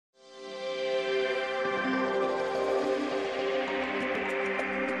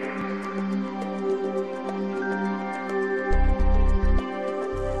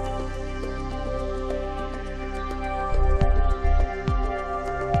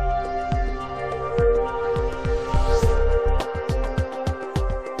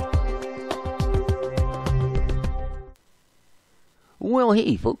Oh,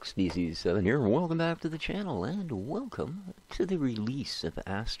 hey folks, DC7 here, welcome back to the channel, and welcome to the release of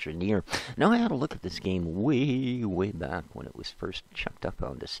Astroneer. Now, I had a look at this game way back when it was first chucked up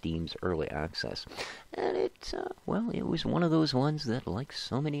onto Steam's Early Access, and it was one of those ones that, like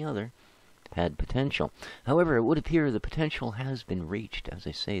so many other, had potential. However, it would appear the potential has been reached. As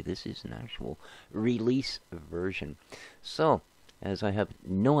I say, this is an actual release version. So, as I have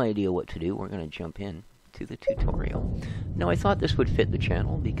no idea what to do, we're going to jump in to the tutorial. Now, I thought this would fit the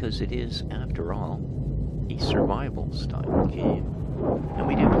channel because it is, after all, a survival style game. And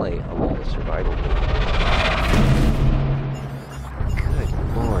we do play a lot of survival games. Good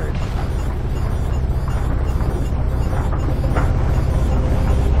lord.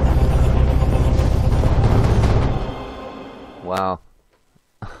 Wow.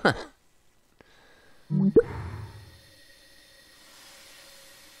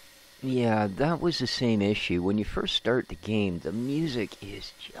 Yeah, that was the same issue. When you first start the game, the music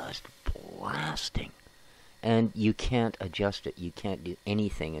is just blasting. And you can't adjust it. You can't do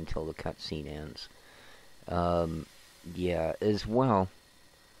anything until the cutscene ends. Yeah, as well,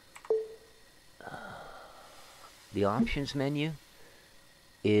 the options menu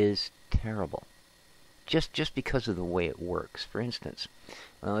is terrible. Just because of the way it works. For instance,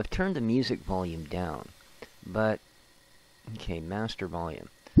 I've turned the music volume down, but, okay, master volume.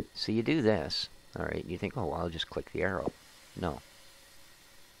 So you do this, alright, you think, oh, well, I'll just click the arrow. No.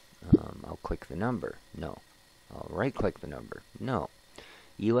 I'll click the number. No. I'll right-click the number. No.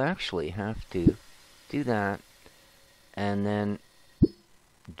 You actually have to do that and then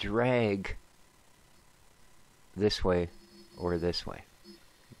drag this way or this way.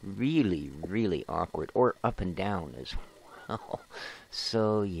 Really awkward. Or up and down as well.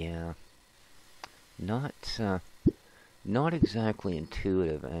 So, yeah. Not exactly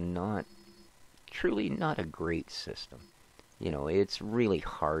intuitive, and truly not a great system. You know, it's really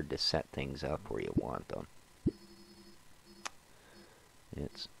hard to set things up where you want them.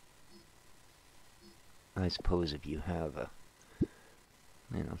 I suppose if you have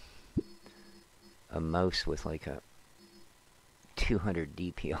a mouse with like a 200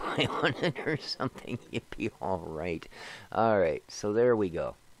 DPI on it or something, you'd be alright. Alright, so there we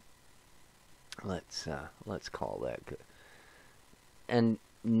go. Let's call that good. And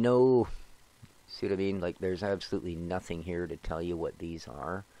no, see what I mean? Like, there's absolutely nothing here to tell you what these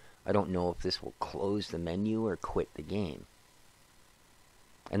are. I don't know if this will close the menu or quit the game.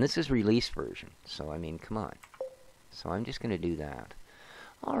 And this is release version, so I mean, come on. So I'm just going to do that.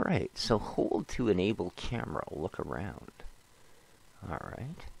 Alright, so hold to enable camera, look around.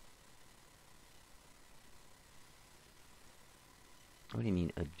 Alright. What do you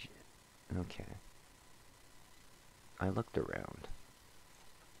mean, okay. I looked around.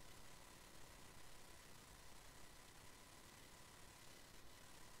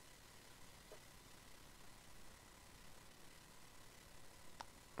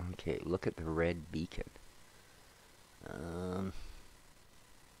 Okay, look at the red beacon. Oh,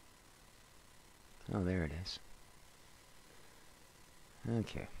 there it is.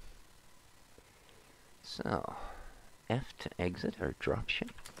 Okay. So, F to exit or dropship.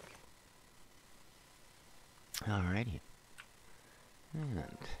 Alrighty.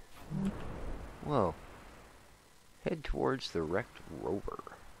 And, whoa. Head towards the wrecked rover.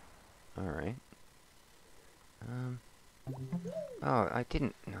 Alright. Oh, I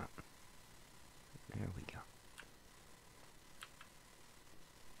didn't, no. There we go.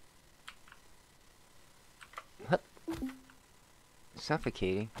 Hup.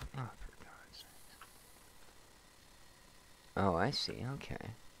 Suffocating. Oh, for God's sake. Oh, I see,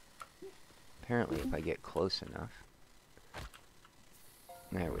 okay. Apparently, if I get close enough.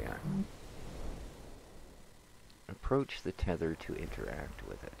 There we are. Approach the tether to interact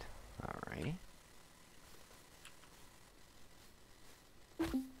with it. Alrighty.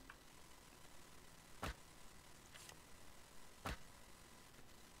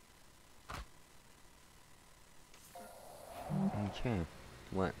 Okay.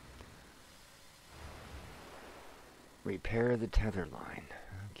 What? Repair the tether line.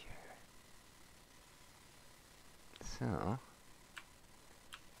 Okay. So,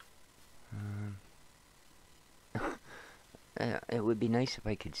 it would be nice if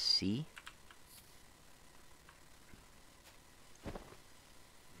I could see.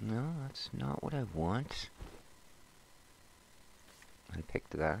 No, that's not what I want. I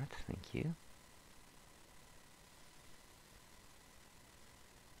picked that, thank you.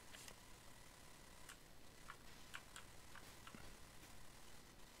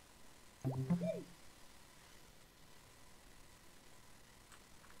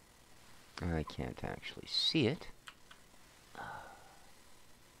 I can't actually see it.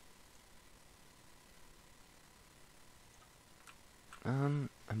 I'm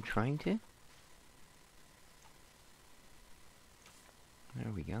trying to.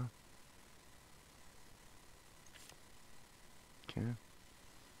 There we go. Okay.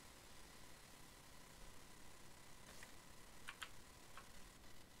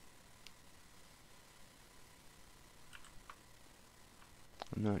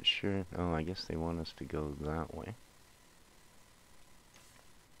 I'm not sure. Oh, I guess they want us to go that way.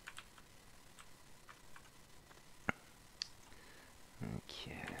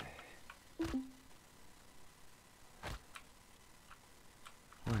 Okay.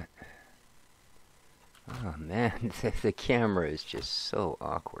 What? Oh man, the camera is just so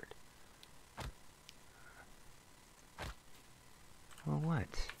awkward. Well, what?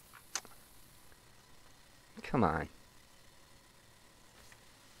 Come on.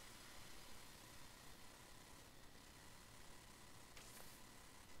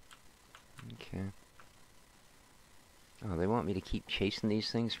 Okay. Oh, they want me to keep chasing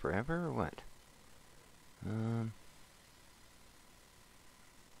these things forever, or what?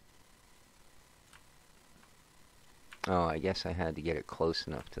 Oh, I guess I had to get it close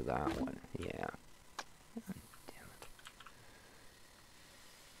enough to that one. Yeah. Oh,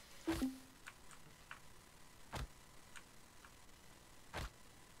 damn it.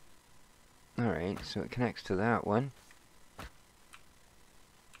 Alright, so it connects to that one.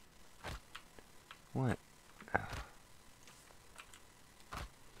 What?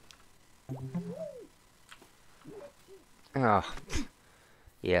 Oh.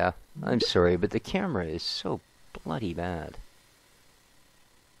 Yeah, I'm sorry, but the camera is so bloody bad.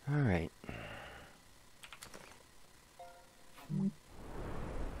 Alright.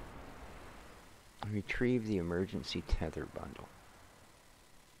 Retrieve the emergency tether bundle.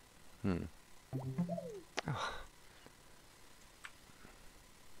 Oh.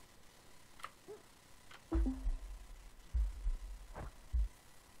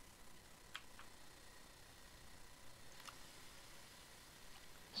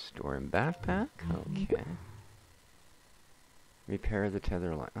 Store in backpack? Okay. Repair the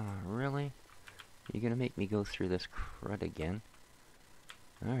tether line. Oh, really? You're gonna make me go through this crud again?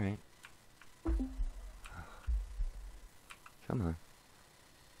 Alright. Come on.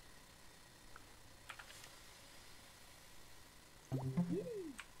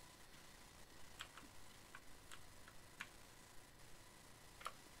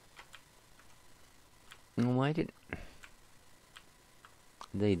 Why did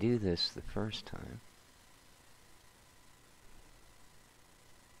they do this the first time?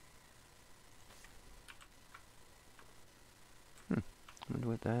 Wonder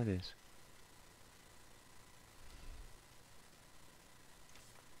what that is.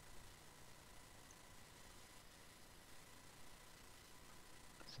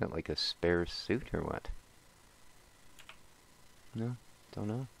 Is that like a spare suit or what? No? Don't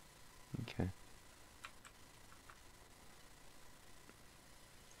know? Okay.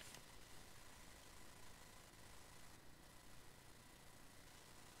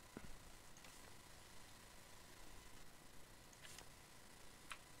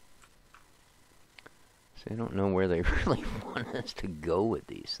 I don't know where they really want us to go with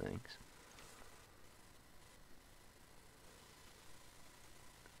these things.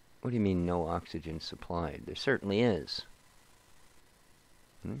 What do you mean, no oxygen supplied? There certainly is.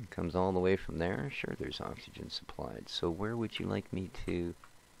 It comes all the way from there? Sure, there's oxygen supplied. So where would you like me to...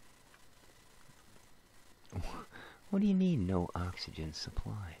 What do you mean, no oxygen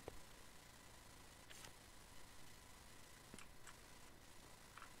supplied?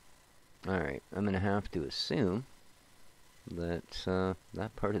 Alright, I'm going to have to assume that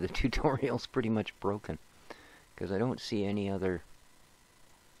that part of the tutorial's pretty much broken. Because I don't see any other...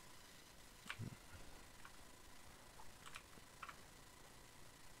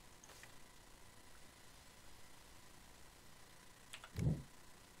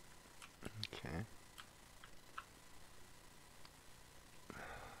 Okay.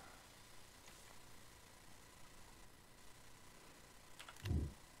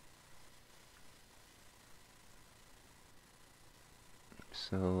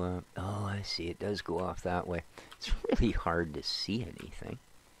 So, oh, I see. It does go off that way. It's really hard to see anything.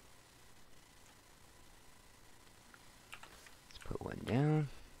 Let's put one down.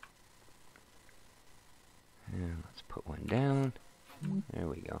 And let's put one down. There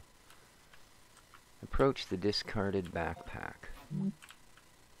we go. Approach the discarded backpack.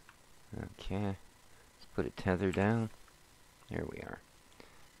 Okay. Let's put a tether down. There we are.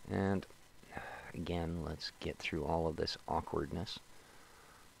 And again, let's get through all of this awkwardness.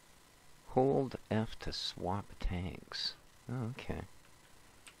 Hold F to swap tanks. Oh, okay.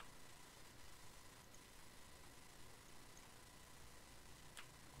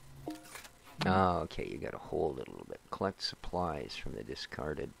 Oh, okay, you gotta hold it a little bit. Collect supplies from the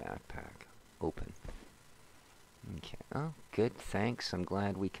discarded backpack. Open. Okay, oh, good, thanks. I'm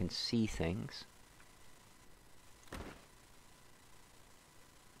glad we can see things.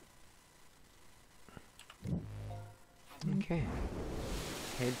 Okay.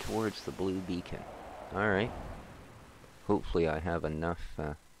 Head towards the blue beacon. Alright. Hopefully I have enough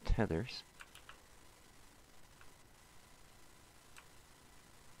tethers.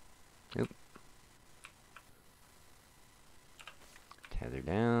 Oop. Tether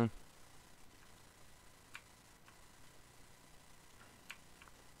down.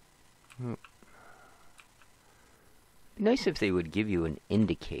 Oop. Be nice if they would give you an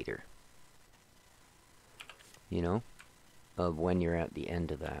indicator, you know, of when you're at the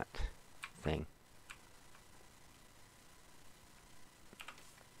end of that thing.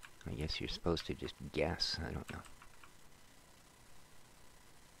 I guess you're supposed to just guess. I don't know.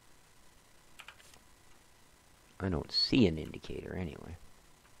 I don't see an indicator anyway.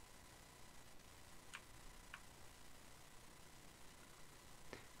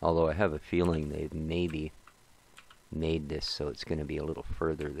 Although I have a feeling they've maybe made this so it's going to be a little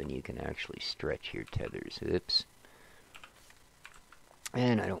further than you can actually stretch your tethers. Oops.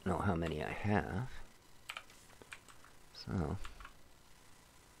 And I don't know how many I have. So.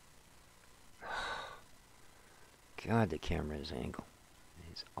 God, the camera's angle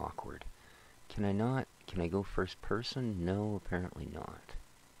is awkward. Can I not? Can I go first person? No, apparently not.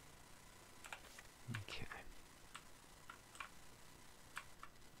 Okay.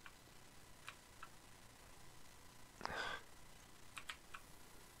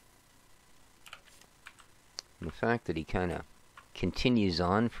 And the fact that he kind of continues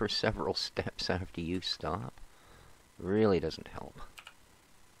on for several steps after you stop really doesn't help.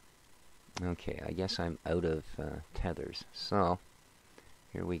 Okay, I guess I'm out of tethers, so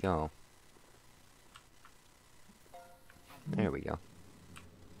here we go. There we go.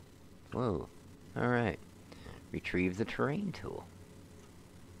 Whoa. Alright. Retrieve the terrain tool.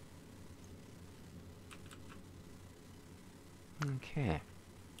 Okay.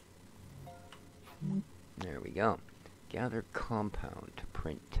 There we go. Gather compound to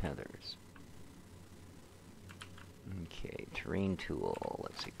print tethers. Okay, terrain tool.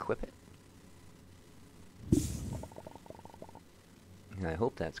 Let's equip it. I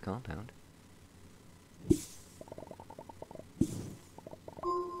hope that's compound.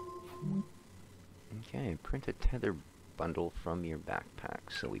 Okay, print a tether bundle from your backpack.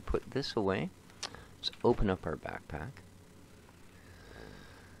 So we put this away. Let's open up our backpack.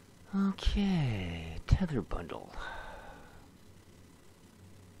 Okay, tether bundle.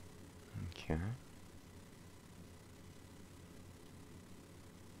 Okay.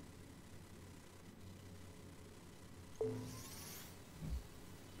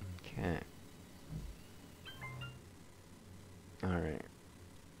 Okay. Alright.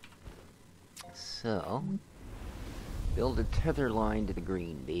 So, build a tether line to the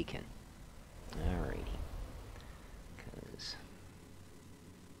green beacon. Alrighty. Because...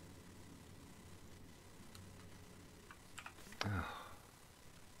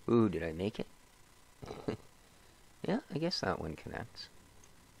 Oh. Ooh, did I make it? Yeah, I guess that one connects.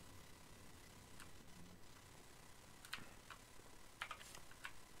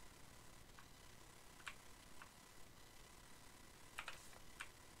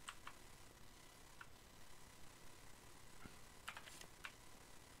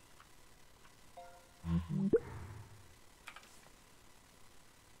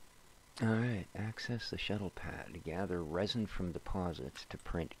 Alright, access the shuttle pad to gather resin from deposits to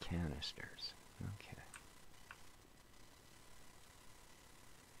print canisters. Okay.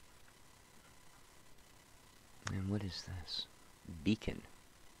 And what is this? Beacon.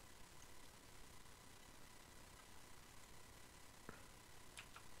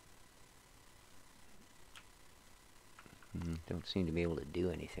 Don't seem to be able to do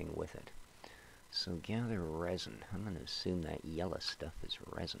anything with it. So gather resin. I'm going to assume that yellow stuff is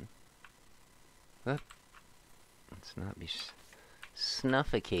resin. But let's not be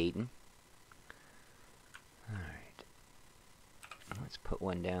snuffocating. Alright. Let's put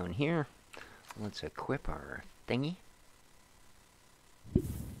one down here. Let's equip our thingy.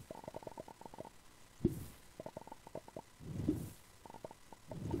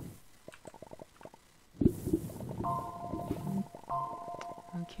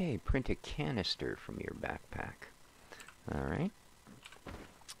 Okay, print a canister from your backpack. Alright.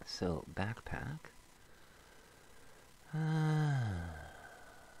 So, backpack.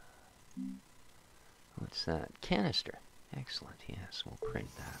 What's that? Canister. Excellent, yes. We'll print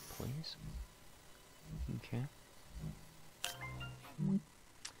that, please. Okay.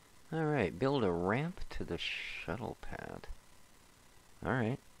 Alright, build a ramp to the shuttle pad.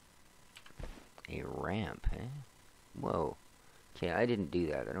 Alright. A ramp, eh? Whoa. Okay, I didn't do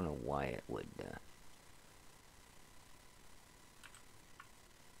that. I don't know why it would,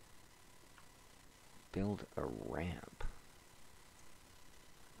 build a ramp.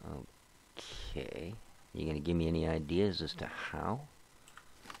 Okay. You gonna give me any ideas as to how?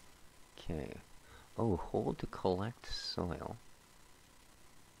 Okay. Oh, hold to collect soil.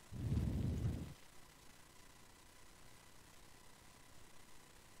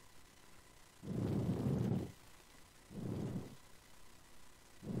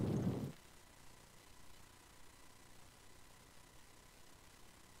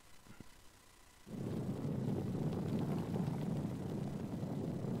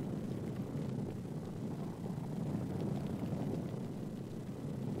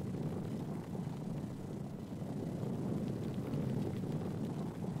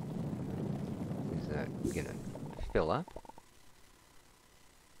 Is that gonna fill up?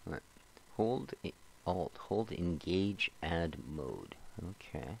 What? Hold Alt. Hold engage add mode.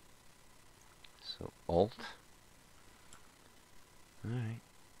 Okay. So Alt. Alright.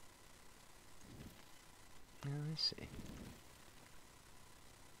 Now I see.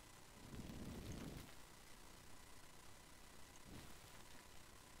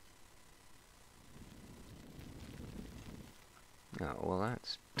 Oh, well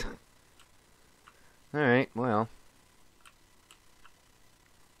that's... Alright, well.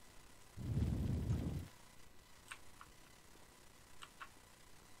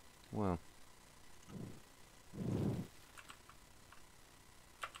 Well.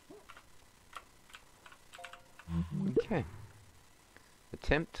 Okay.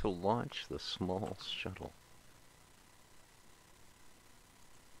 Attempt to launch the small shuttle.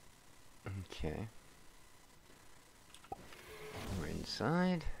 Okay. We're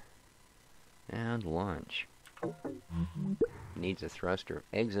inside. And launch. Needs a thruster.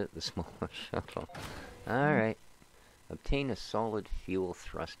 Exit the small shuttle. Alright. Obtain a solid fuel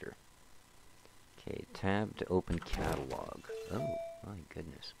thruster. Okay, tab to open catalog. Oh, my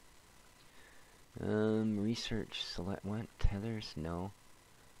goodness. Research, select, what? Tethers? No.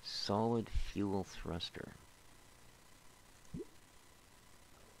 Solid fuel thruster.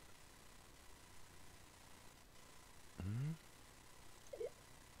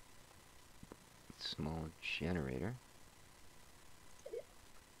 Small generator.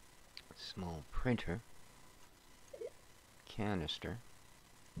 Small printer. Canister.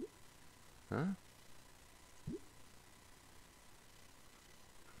 Huh?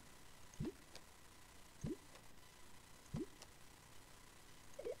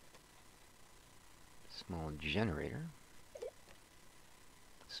 Small generator.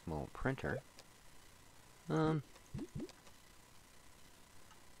 Small printer.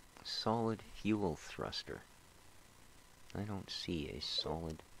 Solid fuel thruster. I don't see a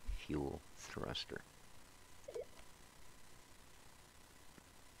solid fuel thruster.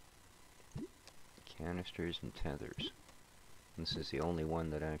 Canisters and tethers. This is the only one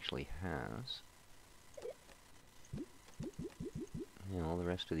that actually has. Yeah, all the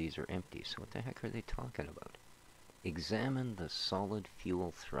rest of these are empty, so what the heck are they talking about? Examine the solid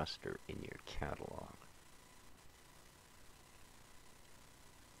fuel thruster in your catalog.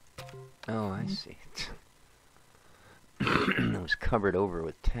 Oh, I see. It was covered over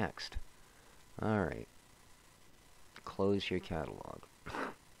with text. Alright. Close your catalog.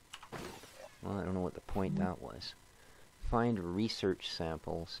 Well, I don't know what the point that was. Find research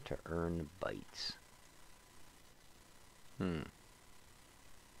samples to earn bytes.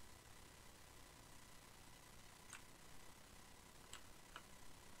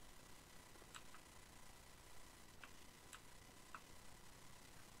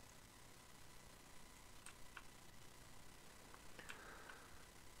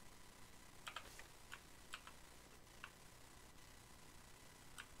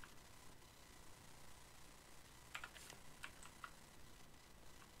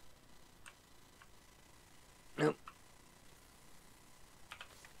 Nope.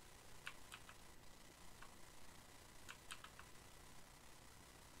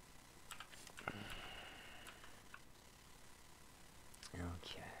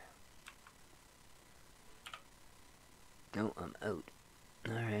 Okay. No, I'm out.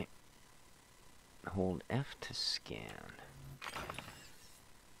 Alright. Hold F to scan.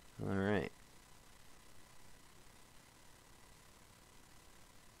 Alright.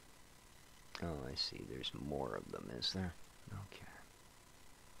 Oh, I see. There's more of them, is there? Okay.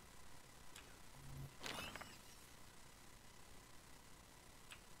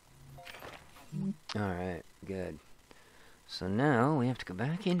 Alright, good. So now we have to go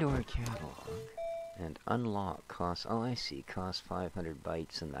back into our catalog and unlock cost. Oh, I see. Cost 500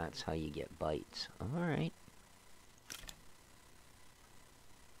 bytes, and that's how you get bytes. Alright.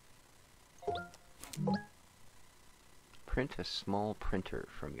 Print a small printer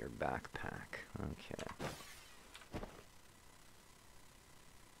from your backpack. Okay.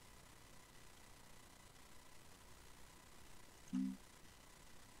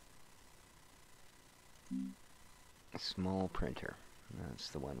 A small printer. That's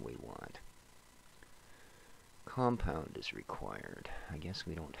the one we want. Compound is required. I guess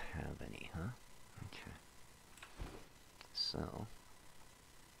we don't have any, huh? Okay. So,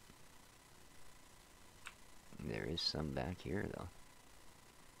 there is some back here, though.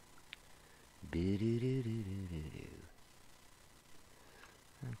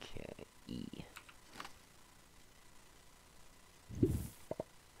 Okay, E.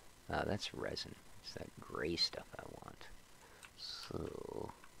 Ah, that's resin. It's that gray stuff I want. So,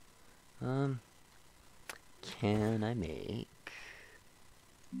 can I make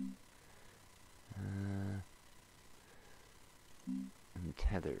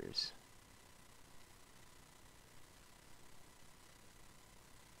tethers?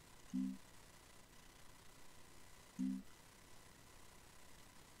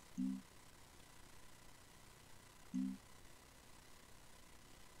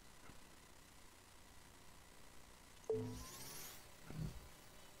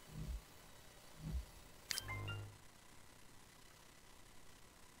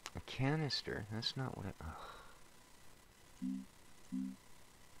 A canister? That's not what I...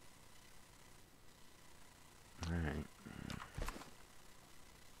 Alright.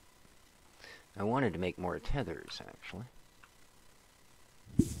 I wanted to make more tethers, actually.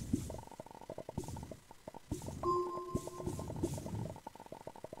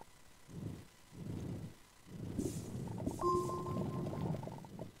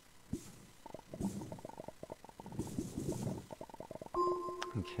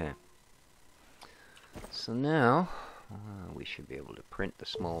 Okay. So now, we should be able to print the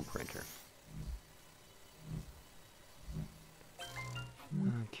small printer.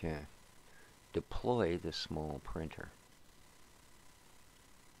 Okay. Deploy the small printer.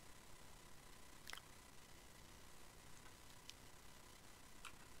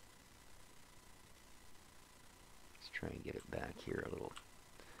 Let's try and get it back here a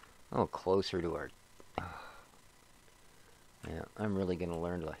little closer to our... Yeah, I'm really going to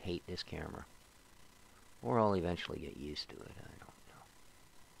learn to hate this camera. Or I'll eventually get used to it, I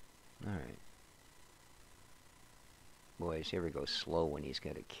don't know. Alright. Boys, here we go slow when he's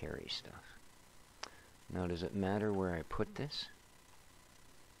got to carry stuff. Now, does it matter where I put this?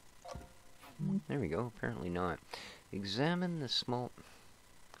 There we go, apparently not. Examine the small...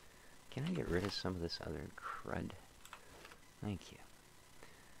 Can I get rid of some of this other crud? Thank you.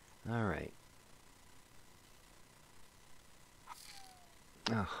 Alright.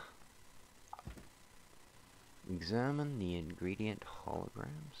 Ugh. Examine the ingredient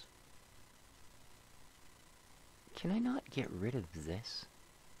holograms. Can I not get rid of this?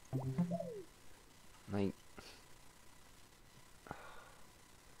 Like,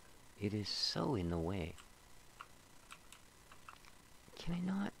 it is so in the way. Can I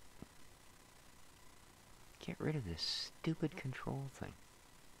not get rid of this stupid control thing?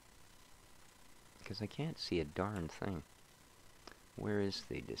 Because I can't see a darn thing. Where is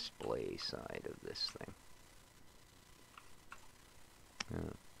the display side of this thing?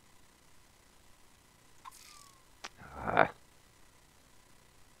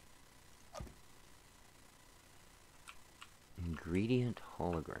 Ingredient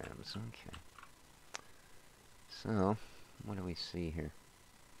holograms. Okay. So, what do we see here?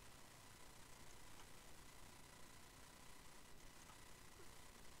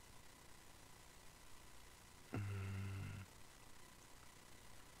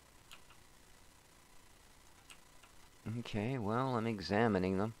 Okay, well, I'm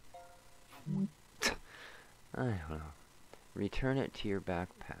examining them. I don't know. Return it to your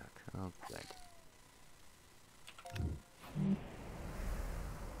backpack. Oh, good.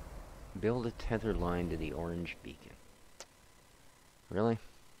 Build a tether line to the orange beacon. Really?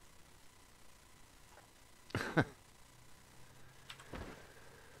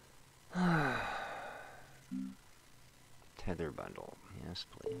 Tether bundle. Yes,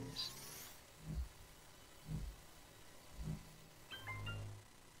 please.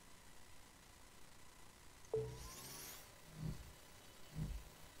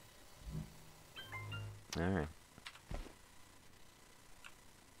 Alright.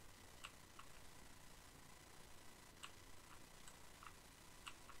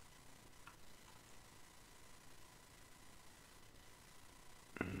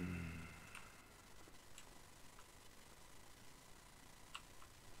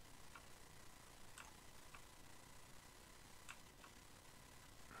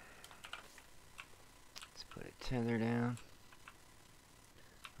 tether down.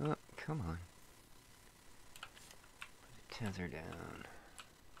 Oh, come on. Put a tether down.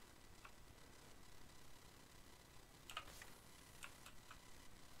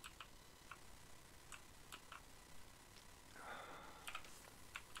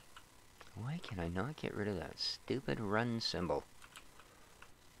 Why can I not get rid of that stupid run symbol?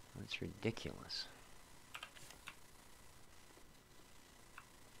 That's ridiculous.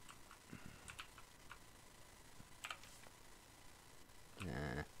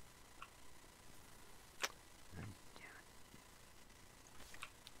 Nah.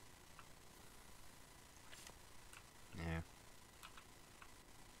 There.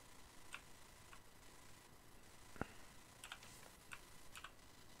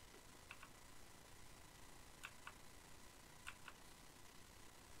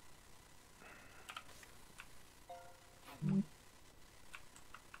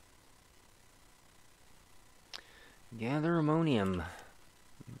 Gather ammonium.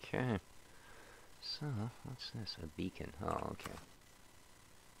 Okay. So, what's this? A beacon. Oh, okay.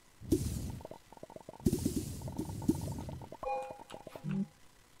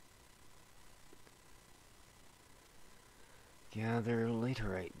 Gather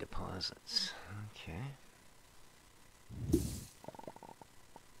laterite deposits. Okay.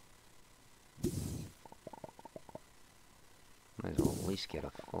 Might as well at least get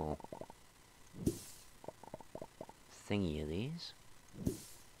a full thingy of these.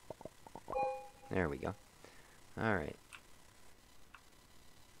 There we go. Alright.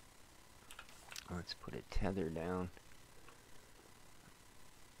 Let's put a tether down.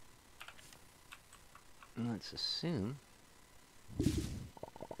 Let's assume that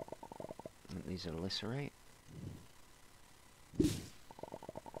these are lyserite.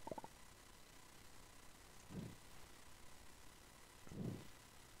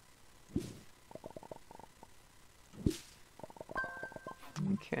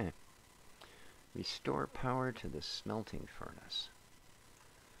 Okay. Restore power to the smelting furnace.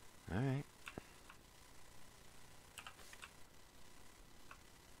 Alright.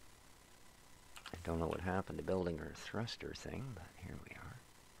 I don't know what happened to building our thruster thing, but here we are.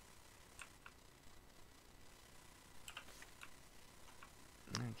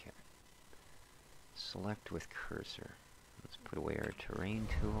 Okay. Select with cursor. Let's put away our terrain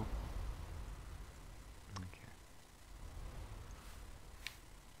tool. Okay.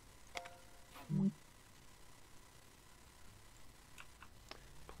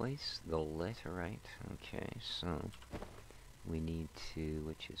 Place the laterite. Okay, so we need to,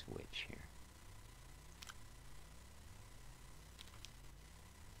 which is which here?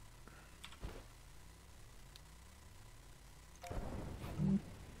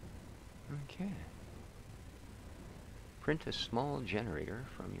 Okay. Print a small generator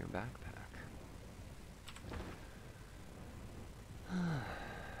from your backpack.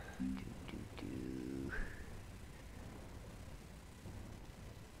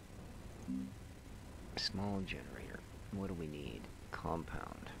 Small generator. What do we need?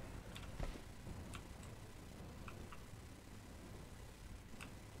 Compound.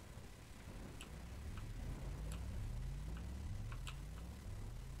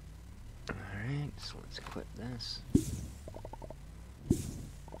 Alright, so let's equip this.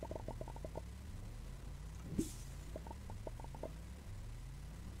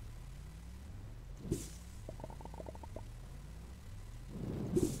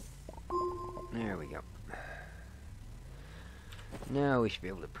 There we go. Now we should be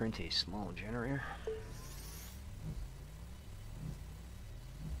able to print a small generator.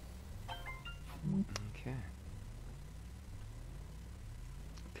 Okay.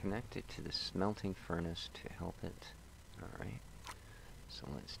 Connect it to the smelting furnace to help it. Alright. So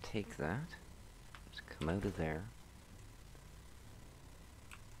let's take that. Let's come out of there.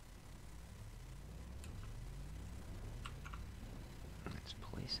 Let's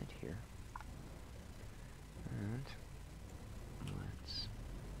place it here. And let's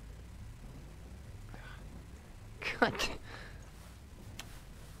cut.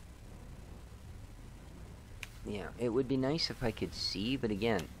 Yeah, it would be nice if I could see, but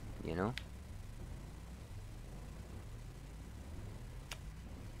again, you know.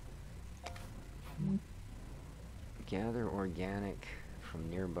 Gather organic from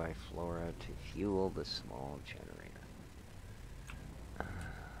nearby flora to fuel the small generator.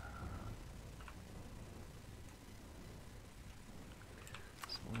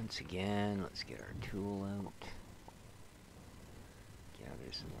 Once again, let's get our tool out.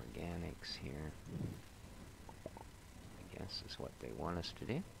 Gather some organics here. I guess is what they want us to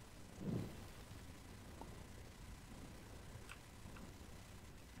do.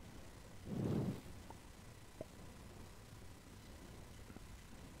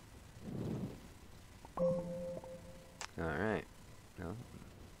 Alright. No.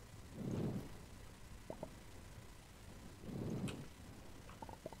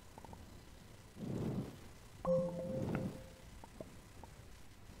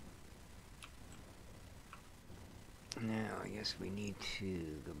 Now, I guess we need to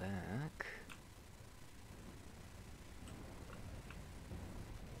go back.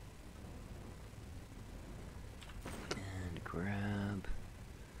 And grab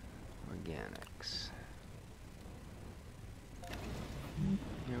organics.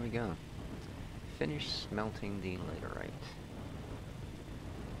 There we go. Finish smelting the laterite.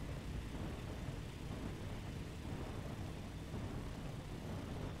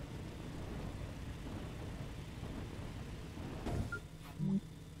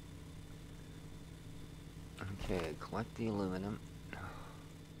 Okay, collect the aluminum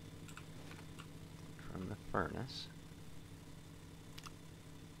from the furnace.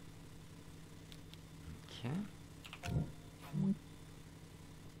 Okay.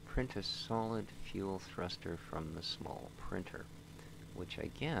 Print a solid fuel thruster from the small printer, which I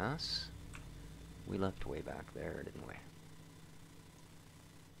guess we left way back there, didn't we?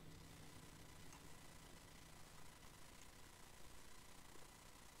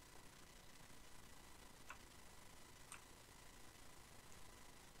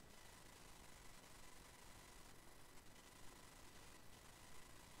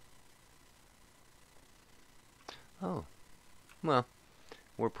 Oh, well,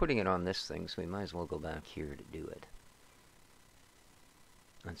 we're putting it on this thing, so we might as well go back here to do it.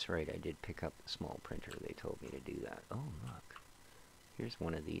 That's right, I did pick up the small printer. They told me to do that. Oh, look. Here's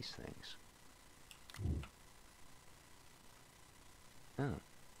one of these things. Oh.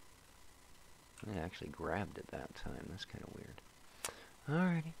 I actually grabbed it that time. That's kind of weird.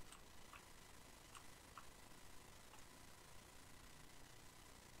 Alrighty.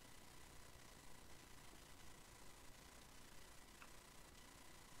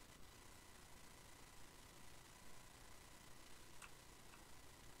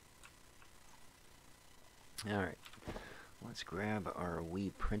 Alright, let's grab our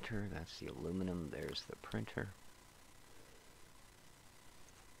wee printer. That's the aluminum. There's the printer.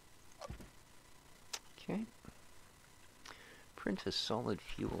 Okay. Print a solid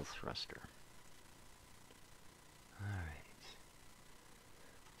fuel thruster. Alright.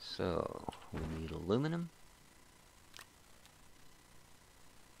 So, we need aluminum.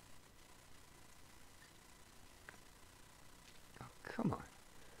 Oh, come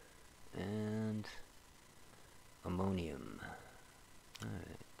on. And ammonium.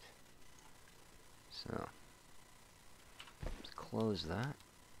 Alright. So, let's close that.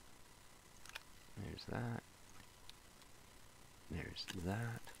 There's that. There's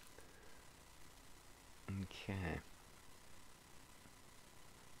that. Okay.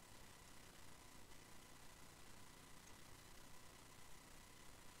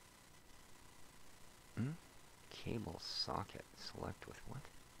 Cable socket. Select with what?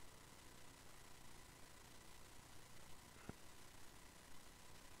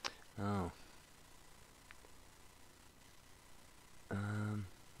 Oh.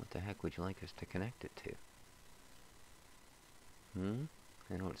 What the heck would you like us to connect it to?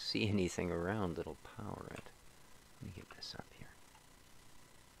 I don't see anything around that'll power it. Let me get this up here.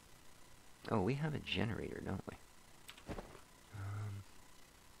 Oh, we have a generator, don't we?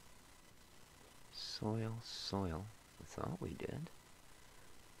 Soil. I thought we did.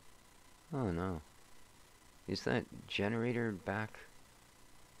 Oh no. Is that generator back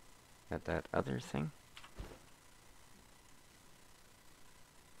at that other thing?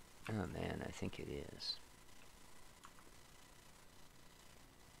 Oh man, I think it is.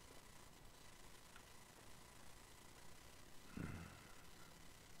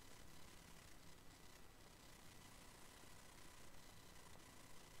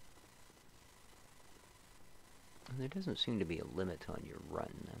 There doesn't seem to be a limit on your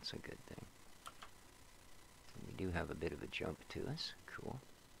run. That's a good thing. We do have a bit of a jump to us. Cool.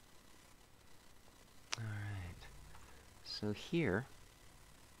 Alright. So here...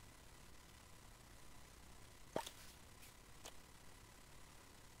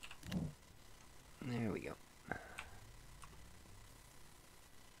 There we go.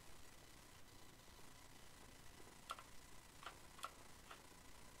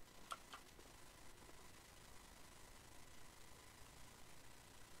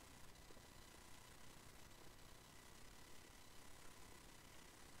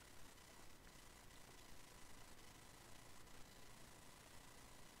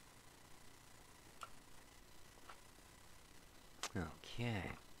 Okay.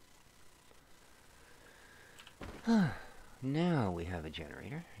 Now we have a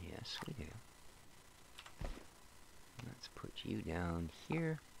generator. Yes, we do. Let's put you down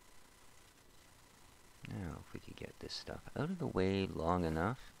here. Now, if we could get this stuff out of the way long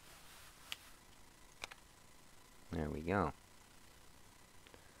enough. There we go.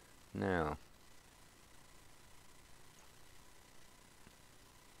 Now,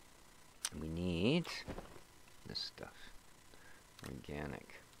 we need this stuff. Organic.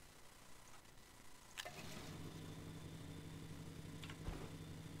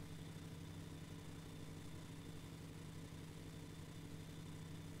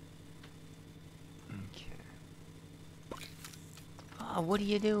 Oh, what are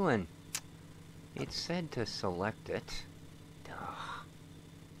you doing? It said to select it. Duh.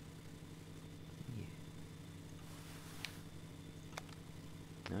 Yeah.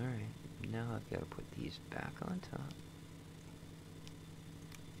 Alright, now I've got to put these back on top.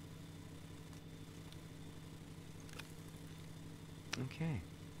 Okay.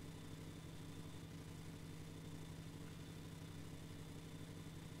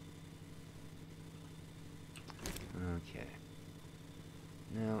 Okay.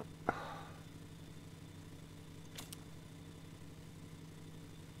 Now,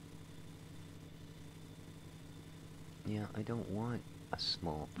 yeah, I don't want a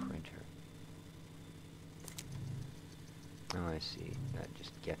small printer. Oh, I see. That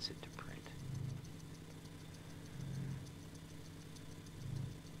just gets it to print.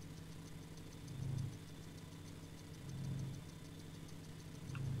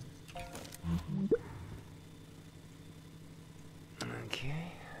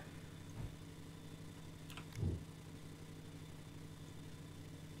 Okay.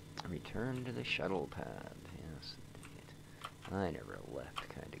 Return to the shuttle pad. Yes, indeed. I never left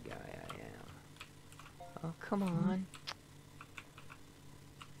kind of guy I am. Oh, come on.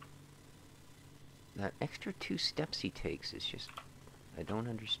 That extra 2 steps he takes is just... I don't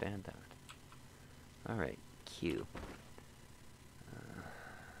understand that. Alright, Q.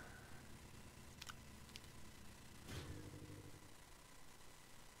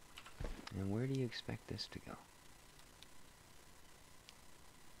 And where do you expect this to go?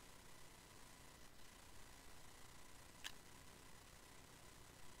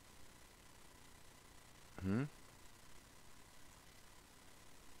 Hmm?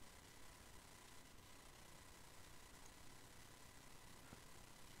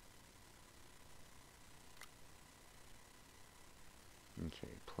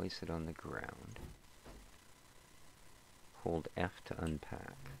 Okay, place it on the ground. Hold F to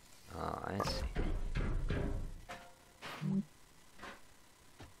unpack. Ah, I see.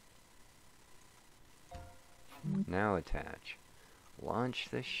 Now attach. Launch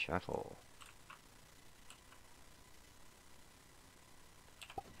the shuttle.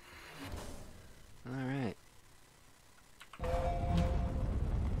 Alright. I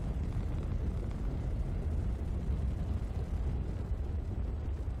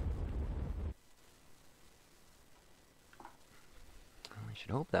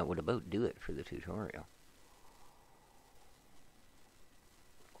should hope that would about do it for the tutorial.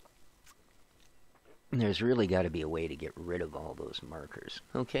 There's really got to be a way to get rid of all those markers.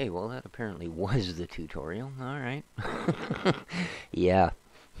 Okay, well that apparently was the tutorial. Alright. Yeah.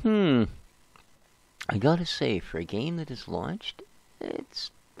 I gotta say, for a game that is launched,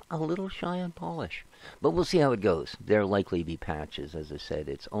 it's a little shy on polish. But we'll see how it goes. There'll likely be patches. As I said,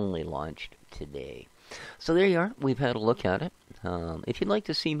 it's only launched today. So there you are. We've had a look at it. If you'd like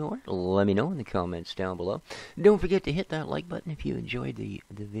to see more, let me know in the comments down below. Don't forget to hit that like button if you enjoyed the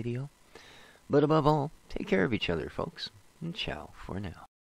video. But above all, take care of each other, folks. And ciao for now.